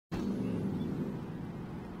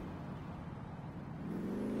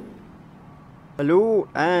Hello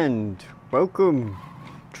and welcome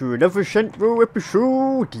to another Central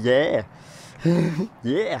episode. Yeah.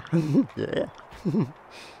 Yeah. Yeah.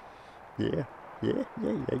 Yeah.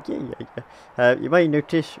 You may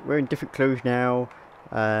notice we're in different clothes now,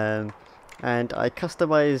 and I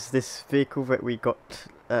customized this vehicle that we got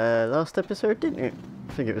last episode, didn't it?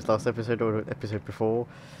 I think it was last episode or the episode before.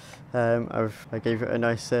 I gave it a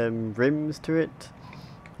nice rims to it,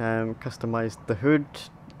 customized the hood,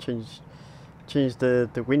 changed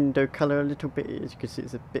the window colour a little bit. As you can see,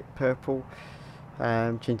 it's a bit purple.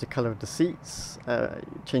 Change the colour of the seats,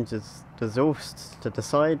 changes the exhaust to the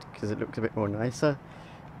side because it looks a bit more nicer,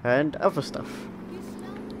 and other stuff.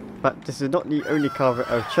 But this is not the only car that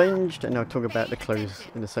I've changed, and I'll talk about the clothes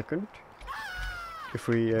in a second. If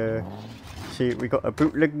we see, we got a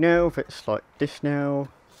bootleg now that's like this now.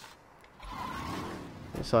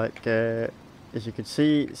 It's like, as you can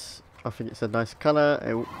see, I think it's a nice colour.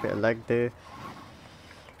 A bit of lag there.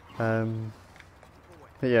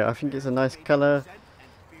 But yeah, I think it's a nice colour,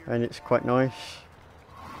 and it's quite nice.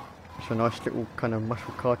 It's a nice little kind of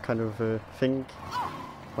muscle car kind of thing.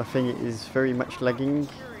 My thing is very much lagging.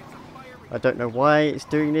 I don't know why it's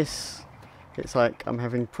doing this. It's like I'm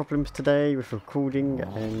having problems today with recording,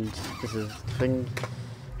 and this is the thing.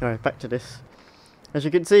 Anyway, back to this. As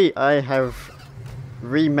you can see, I have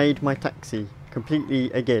remade my taxi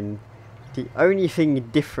completely again. The only thing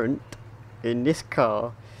different in this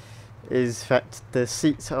car is that the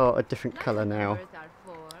seats are a different colour now.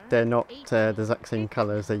 They're not the exact same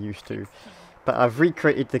colour as they used to. But I've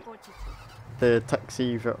recreated the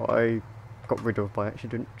taxi that I got rid of by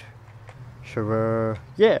accident. So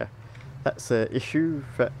yeah, that's an issue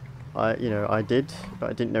that I did, but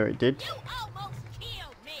I didn't know it did.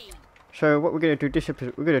 So what we're going to do this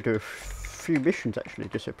episode, we're going to do a few missions actually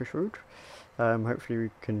this episode. Hopefully we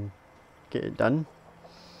can get it done.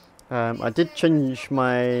 I did change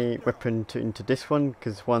my weapon into this one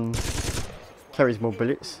because one carries more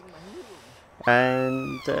bullets,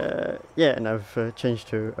 and yeah, and I've changed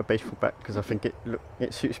to a baseball bat because I think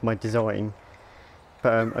it suits my design.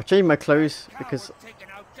 But I've changed my clothes because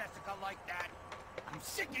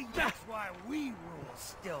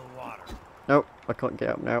nope, I can't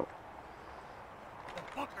get up now. The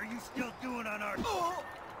fuck are you still doing on our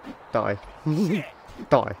Die.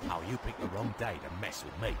 Die. Oh, you picked the wrong day to mess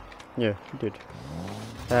with me. Yeah, you did.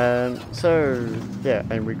 So yeah,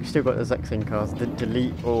 and we still got the exact same cars. Didn't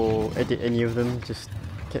delete or edit any of them. Just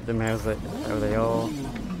kept them how they are.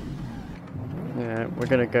 Yeah, we're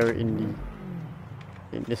gonna go in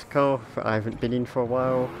this car that I haven't been in for a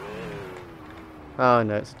while. Oh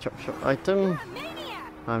no, it's a chop shop item.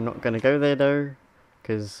 I'm not gonna go there though,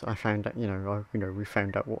 because I found out, we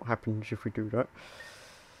found out what happens if we do that.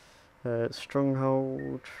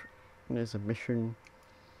 Stronghold. There's a mission.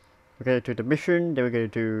 We're going to do the mission, then we're going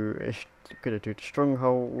to do the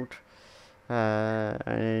stronghold,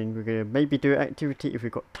 and we're going to maybe do an activity if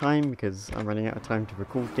we've got time, because I'm running out of time to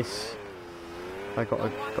record this. I got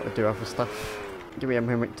to do other stuff. Give me a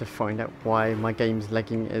moment to find out why my game's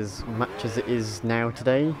lagging as much as it is now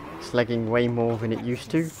today. It's lagging way more than it used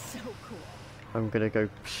to. I'm going to go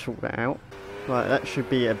sort that out. Right, that should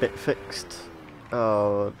be a bit fixed.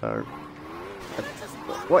 Oh no.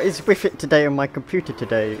 What is with it today on my computer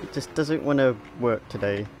today? It just doesn't want to work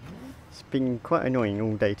today. It's been quite annoying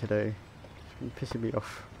all day today. It's been pissing me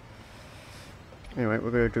off. Anyway,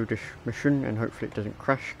 we're going to do this mission and hopefully it doesn't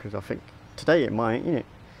crash, because I think today it might, innit?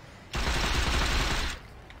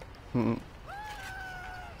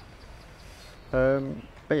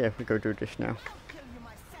 But yeah, we go do this now.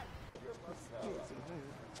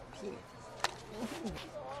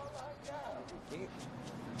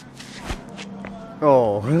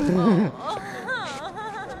 Oh,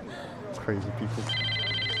 crazy people.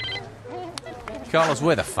 Carlos,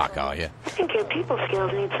 where the fuck are you? I think your people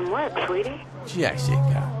skills need some work, sweetie.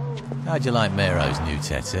 Jessica, how'd you like Maero's new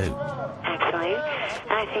tattoo? Actually,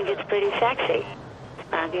 I think it's pretty sexy.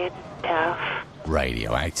 Rugged, tough.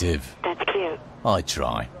 Radioactive. That's cute. I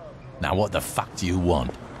try. Now what the fuck do you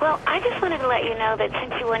want? Well, I just wanted to let you know that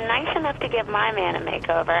since you were nice enough to give my man a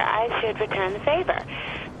makeover, I should return the favor.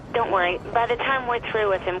 Don't worry, by the time we're through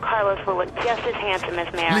with him, Carlos will look just as handsome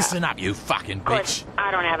as Maero. Listen up, you fucking Of course, bitch.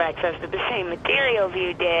 I don't have access to the same materials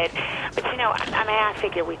you did, but I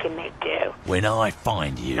figure we can make do. When I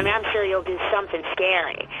find you... I mean, I'm sure you'll do something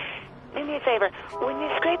scary. Do me a favor, when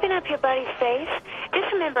you're scraping up your buddy's face,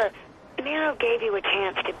 just remember, Maero gave you a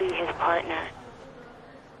chance to be his partner.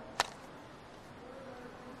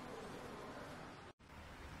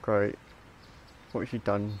 Great. What have you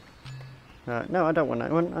done? No, I don't want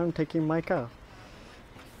that one. I'm taking my car.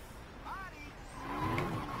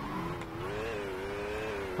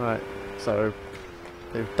 Right, so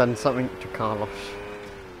they've done something to Carlos.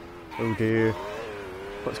 Oh dear.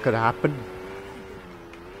 What's gonna happen?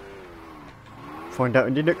 Find out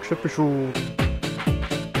in the next episode.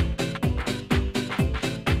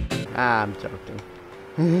 Ah, I'm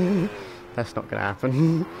joking. That's not gonna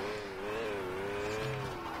happen.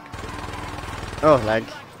 Oh, lag.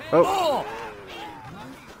 Oh!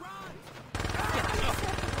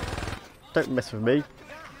 Don't mess with me.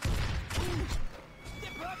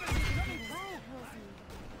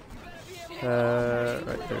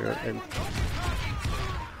 Right there.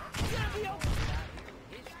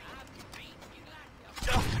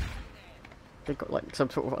 They've got like some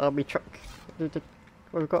sort of army truck. Well,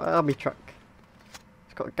 we've got an army truck.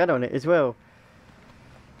 It's got a gun on it as well.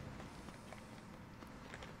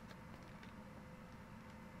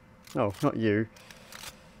 Oh, not you.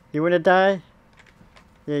 You wanna die?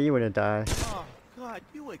 Yeah, you wanna die. Oh, God,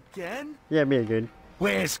 you again? Yeah, me again.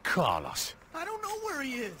 Where's Carlos? I don't know where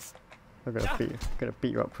he is. I'm gonna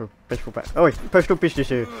beat you up for baseball bat. Oh wait, personal business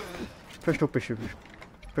here. Personal business.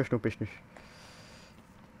 Personal business.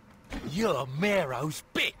 You're Maero's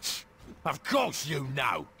bitch. Of course you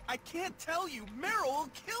know. I can't tell you. Maero will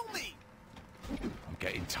kill me. I'm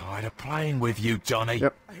getting tired of playing with you, Johnny.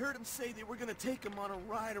 Yep. I heard him say they were gonna take him on a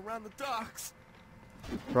ride around the docks.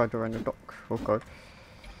 Ride around the dock. Oh god.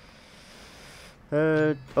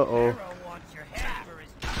 Uh-oh.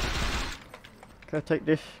 Can I take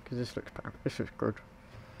this? Because this looks powerful. This looks good.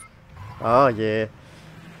 Oh yeah.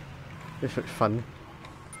 This looks fun.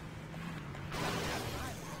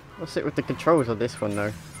 What's it with the controls on this one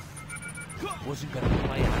though? Wasn't gonna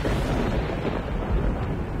play.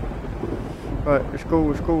 Right, let's go,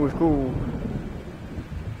 let's go, let's go.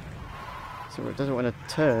 So it doesn't want to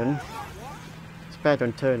turn. It's bad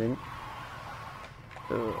on turning.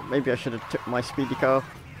 Maybe I should have took my speedy car.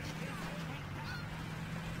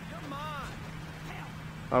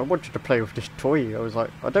 I wanted to play with this toy. I was like,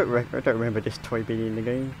 I don't remember this toy being in the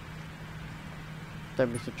game.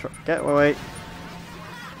 Damage the truck. Get away.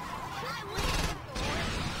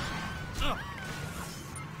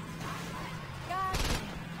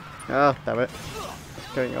 Ah, damn it.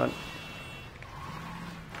 What's going on?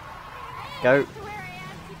 Go.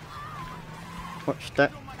 Watch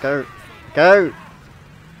that. Go. Go!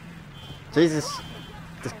 Jesus.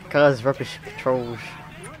 This car's rubbish controls.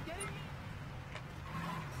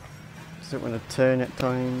 Doesn't want to turn at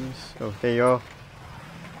times. Oh, there you are.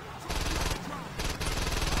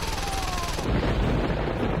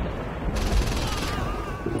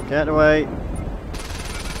 Get out of the way.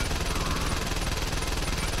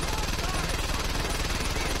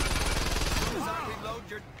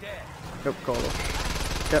 Nope, Carlos.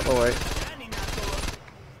 Get away.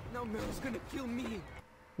 No, Maero's gonna kill me.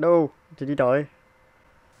 No! Did he die?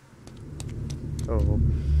 Oh.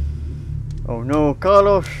 Oh no,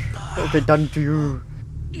 Carlos! What have they done to you?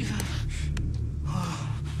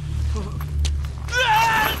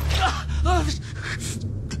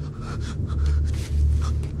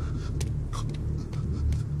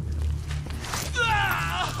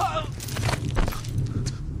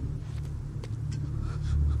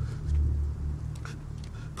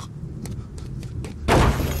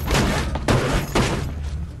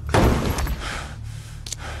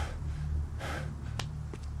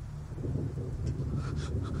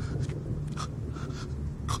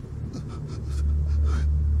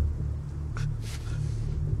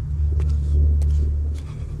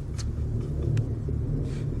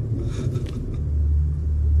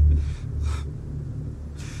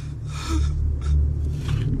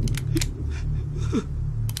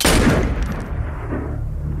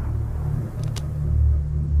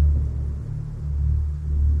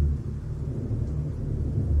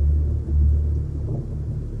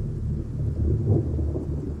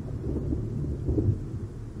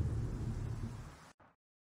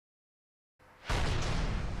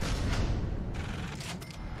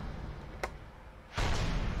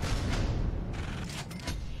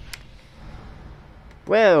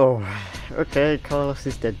 Well, okay, Carlos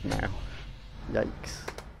is dead now. Yikes!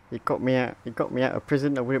 He got me out. He got me out of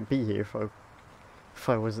prison. I wouldn't be here if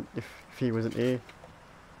he wasn't here.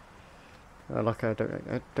 Like I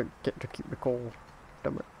don't get to keep the call.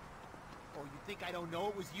 Damn it! Oh, you think I don't know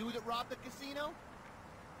it was you that robbed the casino?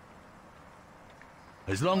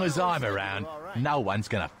 As long as I'm around, no one's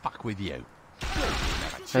gonna fuck with you.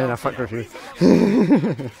 And I fucked with you.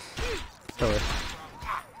 Sorry.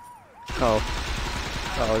 Oh.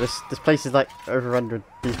 Oh, this place is like overrun with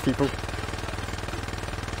these people.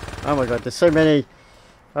 Oh my god, there's so many.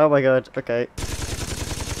 Oh my god, okay.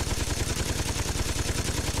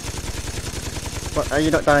 What, are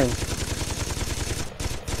you not dying?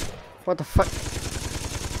 What the fuck?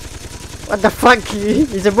 What the fuck?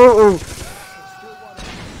 He's immortal!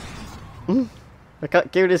 I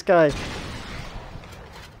can't kill this guy.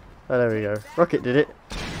 Oh, there we go. Rocket did it.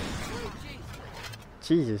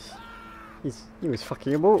 Jesus. He was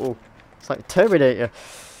fucking immortal. It's like Terminator.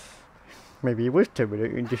 Maybe he was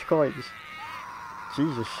Terminator in disguise.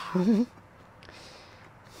 Jesus.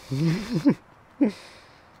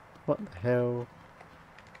 What the hell?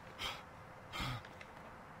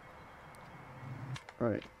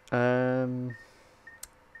 Right.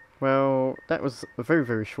 Well, that was a very,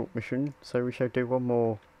 very short mission, so we shall do one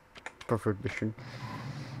more Brotherhood mission.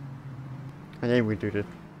 And then we do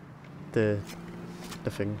the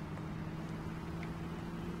thing.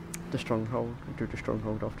 The stronghold. We'll do the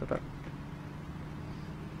stronghold after that.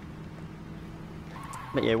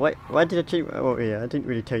 But yeah, why did I change? Oh yeah, I didn't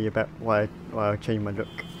really tell you about why I changed my look.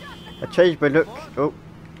 I changed my look. Oh,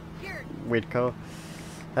 weird car.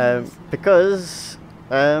 Because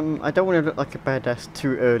I don't want to look like a badass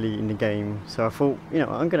too early in the game. So I thought, you know,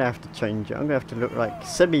 I'm gonna have to change it. I'm gonna have to look like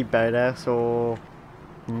semi-badass or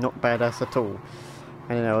not badass at all.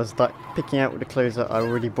 And then I was like picking out the clothes that I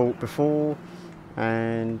already bought before,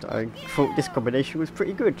 and I thought this combination was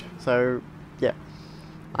pretty good. So yeah.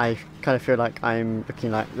 I kind of feel like I'm looking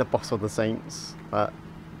like the boss of the Saints, but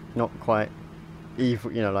not quite evil,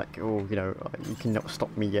 you know, like, oh, you know, you cannot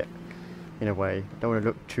stop me yet, in a way. I don't want to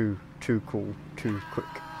look too cool, too quick.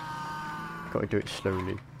 Got to do it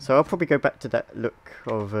slowly. So I'll probably go back to that look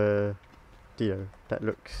of, you know, that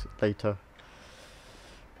looks later.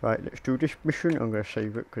 Right, let's do this mission. I'm going to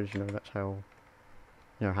save it, because, you know, that's how,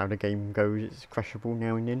 you know, how the game goes. It's crashable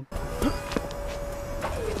now and then.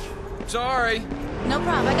 Sorry. No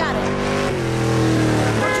problem, I got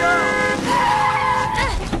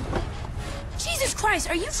it. Jesus Christ,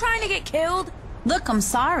 are you trying to get killed? Look, I'm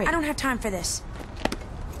sorry. I don't have time for this.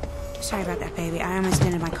 Sorry about that, baby. I almost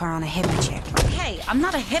ended my car on a hippie chick. Hey, I'm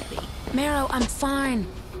not a hippie. Maero, I'm fine.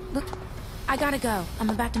 Look, I gotta go. I'm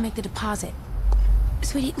about to make the deposit.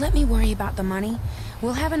 Sweetie, let me worry about the money.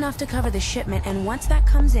 We'll have enough to cover the shipment, and once that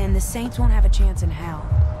comes in, the Saints won't have a chance in hell.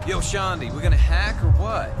 Yo, Shandi, we're gonna hack or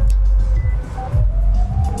what?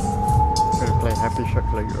 Gonna play Happy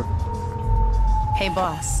Shack later. Hey,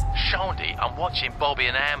 boss. Shandi, I'm watching Bobby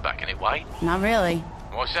and Ann back in it, wait. Not really.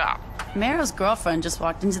 What's up? Maero's girlfriend just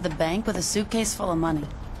walked into the bank with a suitcase full of money.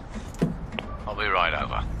 I'll be right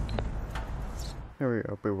over. There we go,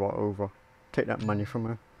 I'll be right over. Take that money from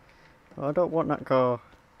her. Oh, I don't want that car.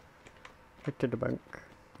 Head to the bank.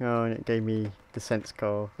 Oh, and it gave me the Sense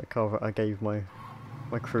car, the car that I gave my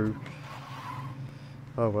crew.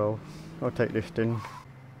 Oh well, I'll take this then.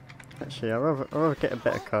 Actually, I'd rather get a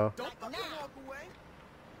better car.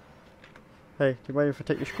 Hey, do you mind if I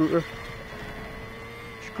take your scooter?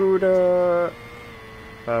 Scooter!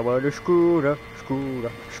 I want a scooter,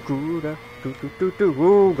 scooter, scooter, do do do do,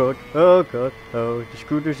 oh god, oh god, oh, the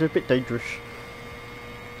scooter's a bit dangerous.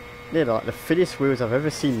 They're like the thinnest wheels I've ever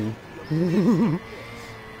seen.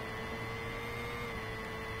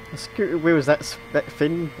 A scooter wheels that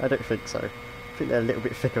thin? I don't think so. I think they're a little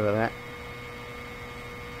bit thicker than that.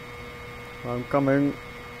 I'm coming.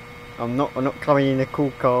 I'm not coming in a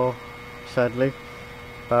cool car, sadly,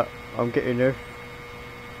 but I'm getting there.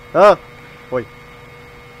 Ah! Wait.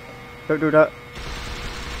 Don't do that.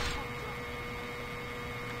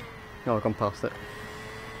 No, I've gone past it.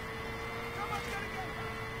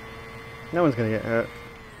 No one's gonna get hurt.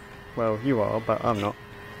 Well, you are, but I'm not.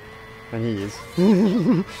 And he is.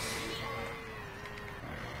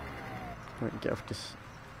 Right, get off this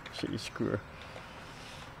shitty scooter.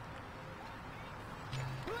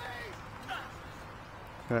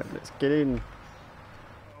 Right, let's get in.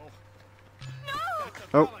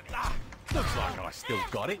 Oh. Looks like I still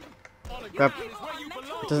got it. Grab.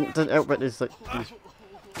 It doesn't help, but there's like these.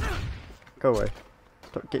 Go away.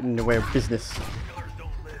 Stop getting in the way of business.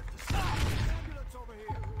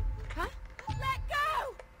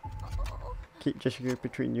 Keep Jessica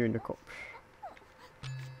between you and the cops.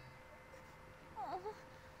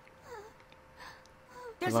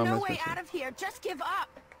 There's no way out of here. Just give up.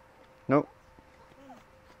 Nope.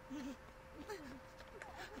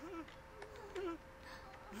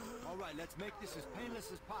 All right, let's make this as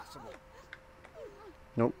painless as possible.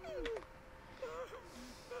 Nope.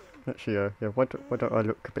 Actually, yeah. Why don't I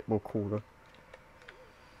look a bit more cooler?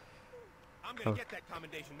 I'm gonna get that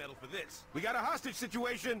commendation medal for this. We got a hostage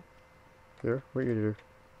situation. Yeah, what are you gonna do?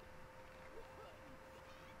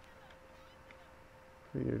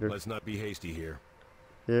 What are you gonna do? Let's not be hasty here.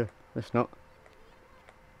 Yeah, let's not.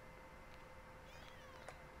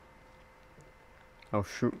 Oh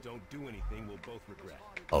shoot. Don't do anything we'll both regret.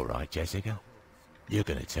 All right, Jessica. You're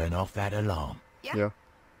gonna turn off that alarm. Yeah.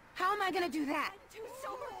 How am I gonna do that? I'm too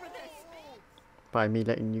sober for this. By me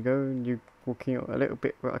letting you go and you walking out a little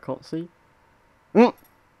bit where I can't see. Mm.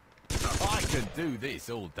 I can do this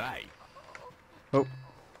all day. Oh.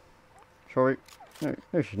 Sorry. No,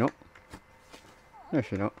 no she's not. No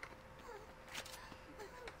she's not.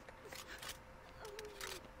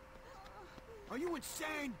 Are you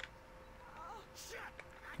insane?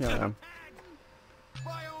 Yeah, I am.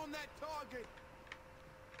 Fire on that target.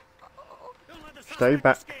 Stay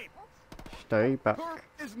back. Stay back.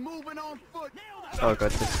 Is moving on foot. Oh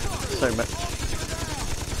god, there's so much.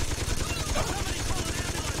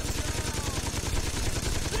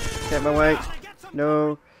 Get my way.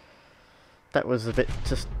 No. That was a bit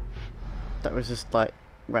just... That was just like...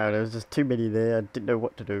 Wow, there was just too many there. I didn't know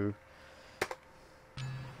what to do.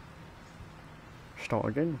 Start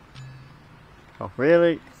again. Oh,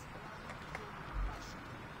 really?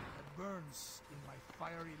 Burns in my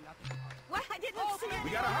fiery Latin. What? I didn't see it.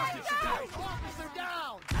 We got a hostage. Officer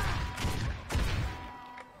down.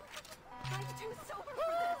 I'm too sober for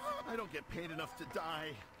this. I don't get paid enough to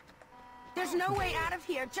die. There's no way out of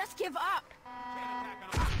here. Just give up.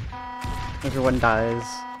 Everyone dies.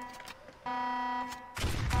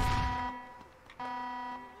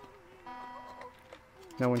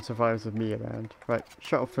 No one survives with me around. Right,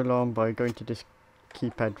 shut off the alarm by going to this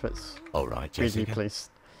keypad that's Alright, weirdly Jessica.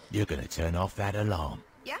 placed. You're gonna turn off that alarm.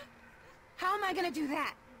 Yeah? How am I gonna do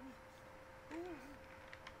that?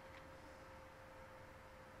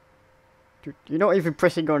 Dude, you're not even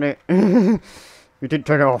pressing on it. You didn't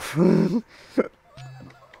turn it off.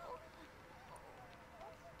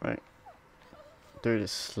 Right. Do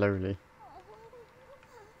this slowly.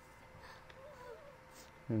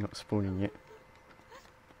 You're not spawning yet.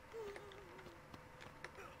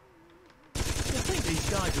 You think these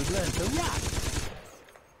guys would learn to rap?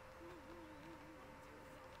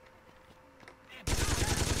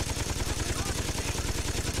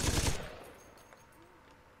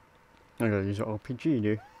 I gotta use an RPG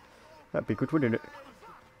now. That'd be good, wouldn't it?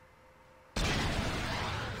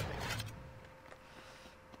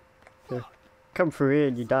 So, come through here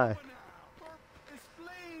and you die.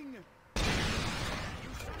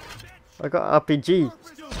 I got RPG.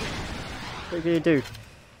 What can you do?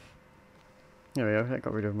 There we go, that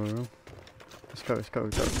got rid of Maero. Let's go, let's go,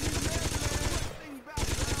 let's go.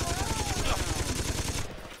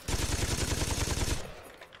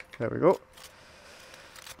 There we go.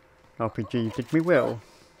 RPG did me well.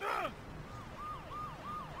 Don't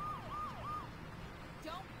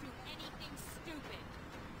do anything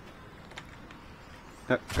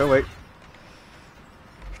stupid. Go away.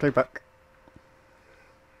 Stay back.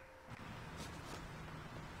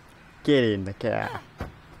 Get in the car.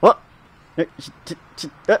 What? No,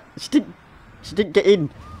 she didn't get in.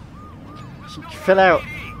 She fell out.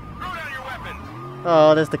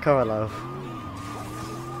 Oh, there's the car I love.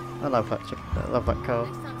 I love that chick. I love that car.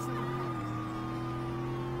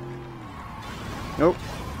 Nope.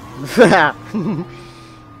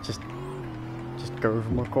 just go over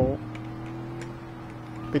my car.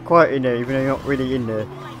 Be quiet in there, even though you're not really in there.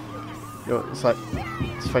 It's like,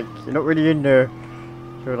 it's fake. You're not really in there.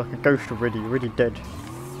 You're like a ghost already. You're already dead.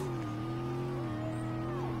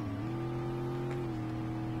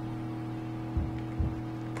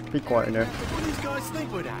 Be quiet in there. What do these guys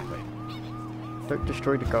think would happen? Don't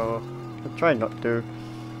destroy the car. I'm trying not to.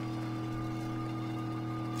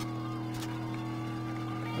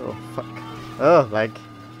 Oh fuck. Oh, lag.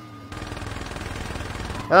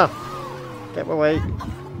 Ah! Get away.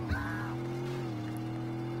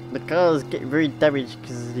 The car's getting very damaged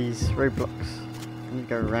because of these roadblocks. I need to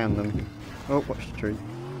go around them. Oh, watch the tree.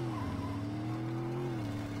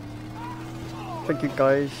 Thank you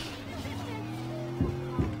guys.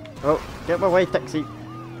 Oh, get my way, taxi.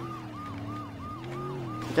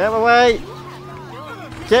 Get away!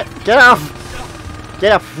 Get off!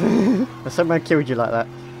 Get off! I somehow killed you like that.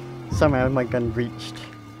 Somehow my gun reached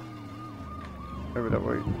over the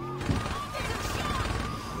road.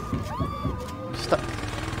 Stuck.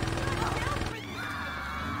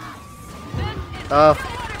 Oh,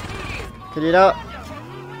 can you not?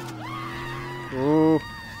 Oh,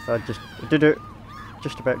 I just did it.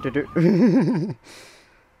 Just about did it.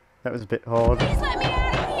 That was a bit hard. Please let me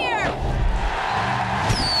out of here!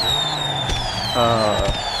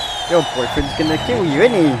 Your boyfriend's gonna kill you,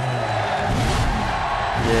 isn't he?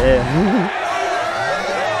 Yeah.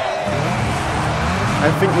 I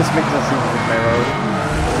think this makes us even with Maero.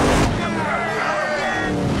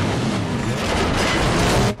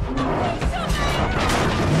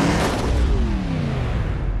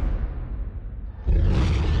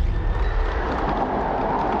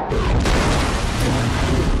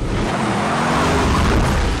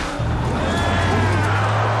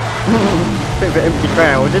 over empty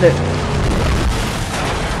ground, did it?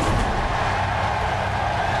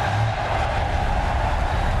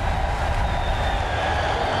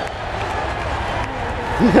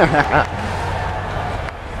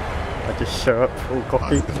 I just show up full copy.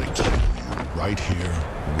 I'm gonna kill you right here,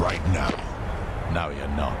 right now. No, you're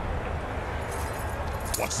not.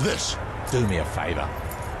 What's this? Do me a favour.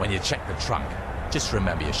 When you check the trunk, just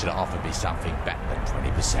remember you should have offered me something better than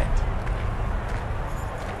 20%.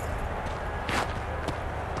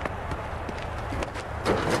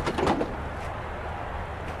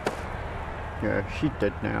 Yeah, she's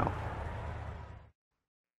dead now.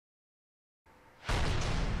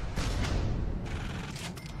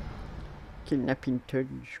 Kidnapping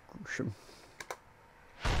turns gruesome.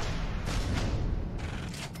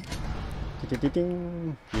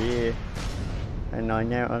 Ding. Yeah. And I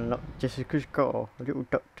now unlock Jessica's car. A little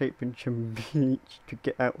duct tape and some bleach to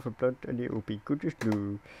get out the blood, and it will be good as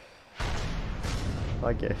new.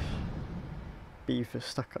 I guess. Be the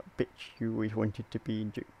stuck-up bitch you always wanted to be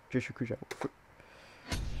in Jessica's outfit.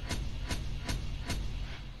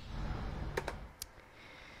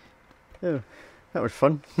 Oh, that was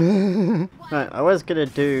fun. Right, I was gonna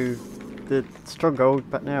do the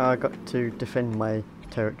stronghold, but now I got to defend my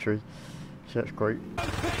territory, so that's great.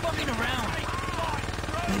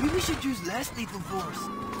 Maybe we should use less lethal force.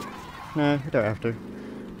 No, we don't have to.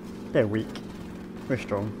 They're weak. We're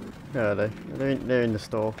strong. Where are they? They're in the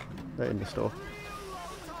store. They're in the store.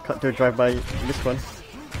 Can't do a drive-by in this one.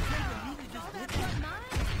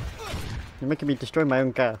 You're making me destroy my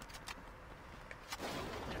own car.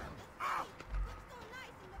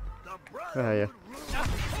 Where are you?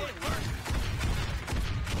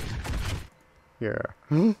 Yeah.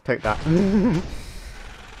 Take that.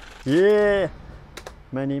 Yeah!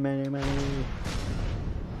 Money, money, money.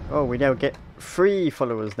 Oh, we now get 3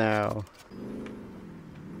 followers now.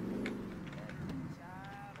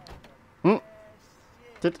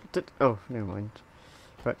 Oh, never mind.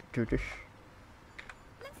 Right, do this.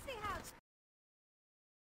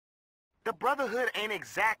 The Brotherhood ain't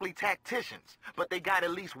exactly tacticians, but they got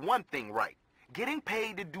at least one thing right. Getting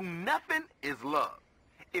paid to do nothing is love.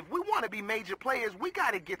 If we want to be major players, we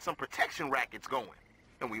got to get some protection rackets going.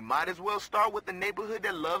 And we might as well start with the neighborhood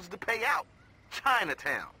that loves to pay out.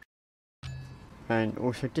 Chinatown. And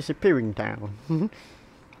also disappearing town.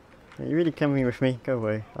 Are you really coming with me? Go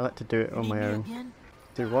away. I like to do it on my own.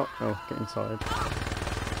 Do what? Oh, get inside.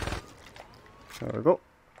 There we go.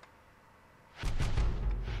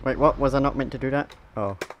 Wait, what? Was I not meant to do that?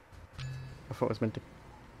 Oh. I thought I was meant to...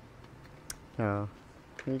 Oh.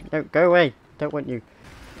 No, go away! Don't want you.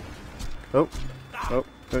 Oh. Oh.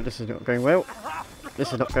 Oh, this is not going well.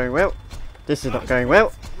 This is not going well. This is not going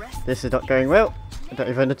well. This is not going well. I don't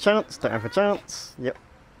even have a chance. Don't have a chance. Yep.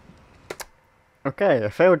 Okay, I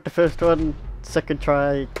failed the first one. Second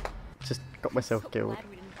try. Just got myself killed.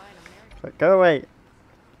 But go away.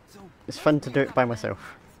 It's fun to do it by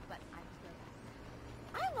myself.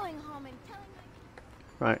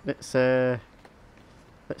 Right, let's just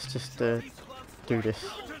do this.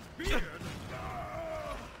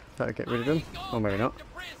 That'll get rid of them. Or maybe not.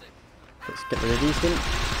 Let's get rid of these things.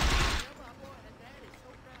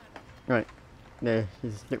 Right, there,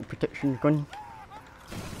 his little protection gun.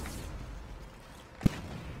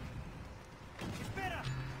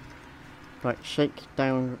 Right, shake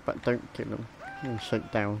down, but don't kill them. And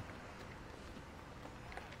shake down.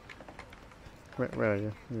 Where are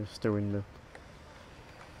you? You're still in the...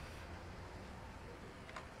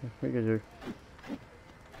 What are you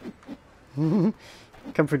gonna do?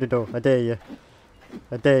 Come through the door, I dare you.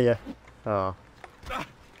 I dare you. Ah.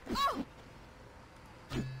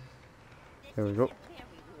 There we go.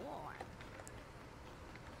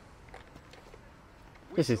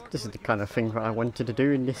 This is the kind of thing that I wanted to do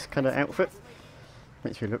in this kind of outfit.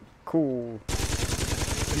 Makes me look cool.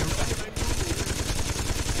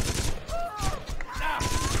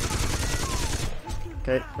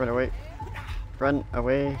 Okay, run away. Run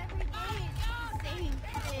away.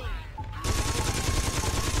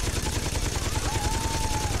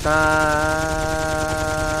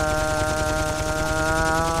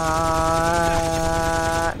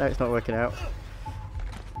 No, it's not working out.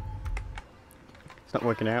 It's not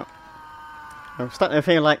working out. I'm starting to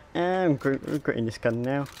feel like I'm regretting this gun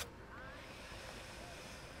now.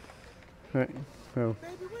 Right, well,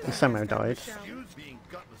 he somehow died.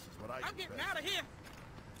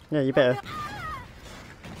 Yeah, you better.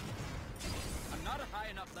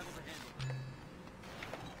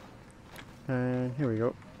 Here we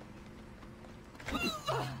go.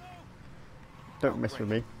 Don't mess with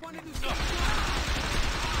me.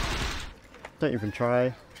 Don't even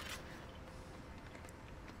try.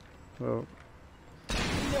 Well,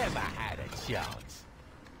 never had a chance.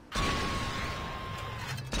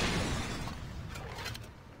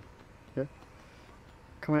 Yeah.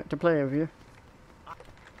 Come out to play, have you?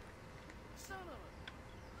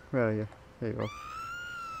 Where are you? There you are.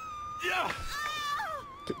 Yeah.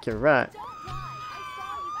 Kick your rat. Don't lie. I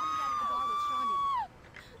saw you coming out of the bar with Shawnee.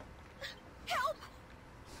 Help!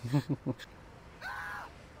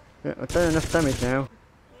 Yeah, I've done enough damage now.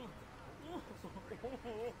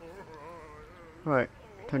 Right,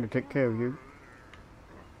 time to take care of you.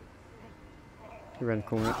 You ran the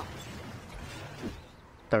corner.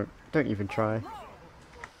 Don't even try.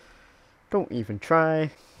 Don't even try.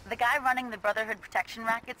 The guy running the Brotherhood protection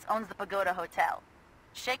rackets owns the Pagoda Hotel.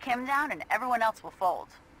 Shake him down and everyone else will fold.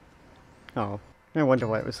 Oh, no wonder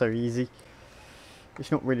why it was so easy.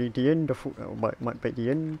 It's not really the end. I thought that might be the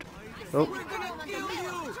end. Oh.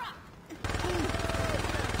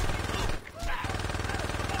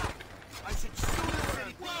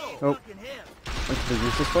 Oh, wanted to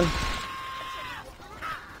use this one.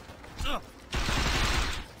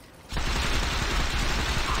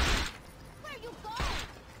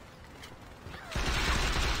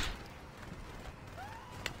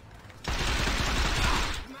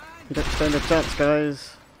 You don't stand a chance,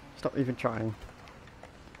 guys. Stop even trying.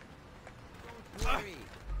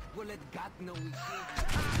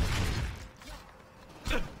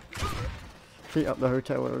 Beat up the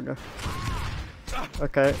hotel owner.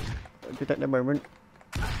 Okay, I'll do that in a moment.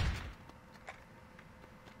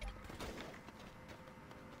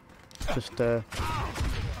 Just right,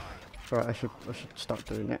 I should start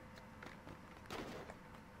doing it.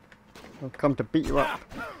 I've come to beat you up.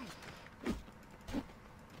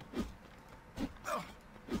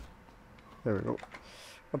 There we go.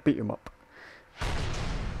 I'll beat him up.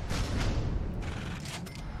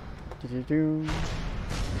 Did you do?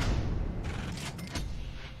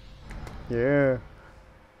 Yeah.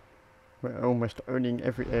 We're almost owning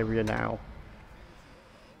every area now.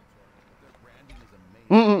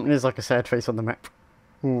 There's like a sad face on the map.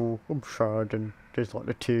 Oh, I'm sad, and there's like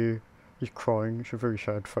the tear. He's crying. It's a very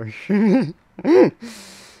sad face.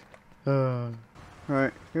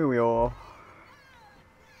 Right, here we are.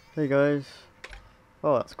 Hey guys.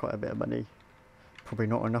 Oh, that's quite a bit of money. Probably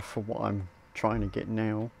not enough for what I'm trying to get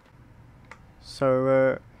now.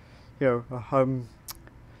 So, you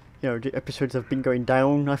know, the episodes have been going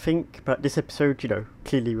down, I think, but this episode, you know,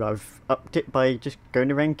 clearly I've upped it by just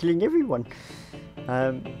going around killing everyone.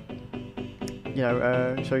 You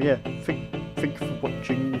know, so yeah, thank you for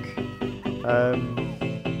watching.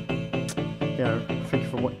 You know, thank you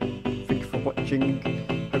for watching.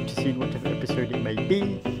 Hope to see you in whatever episode it may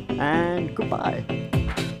be, and goodbye.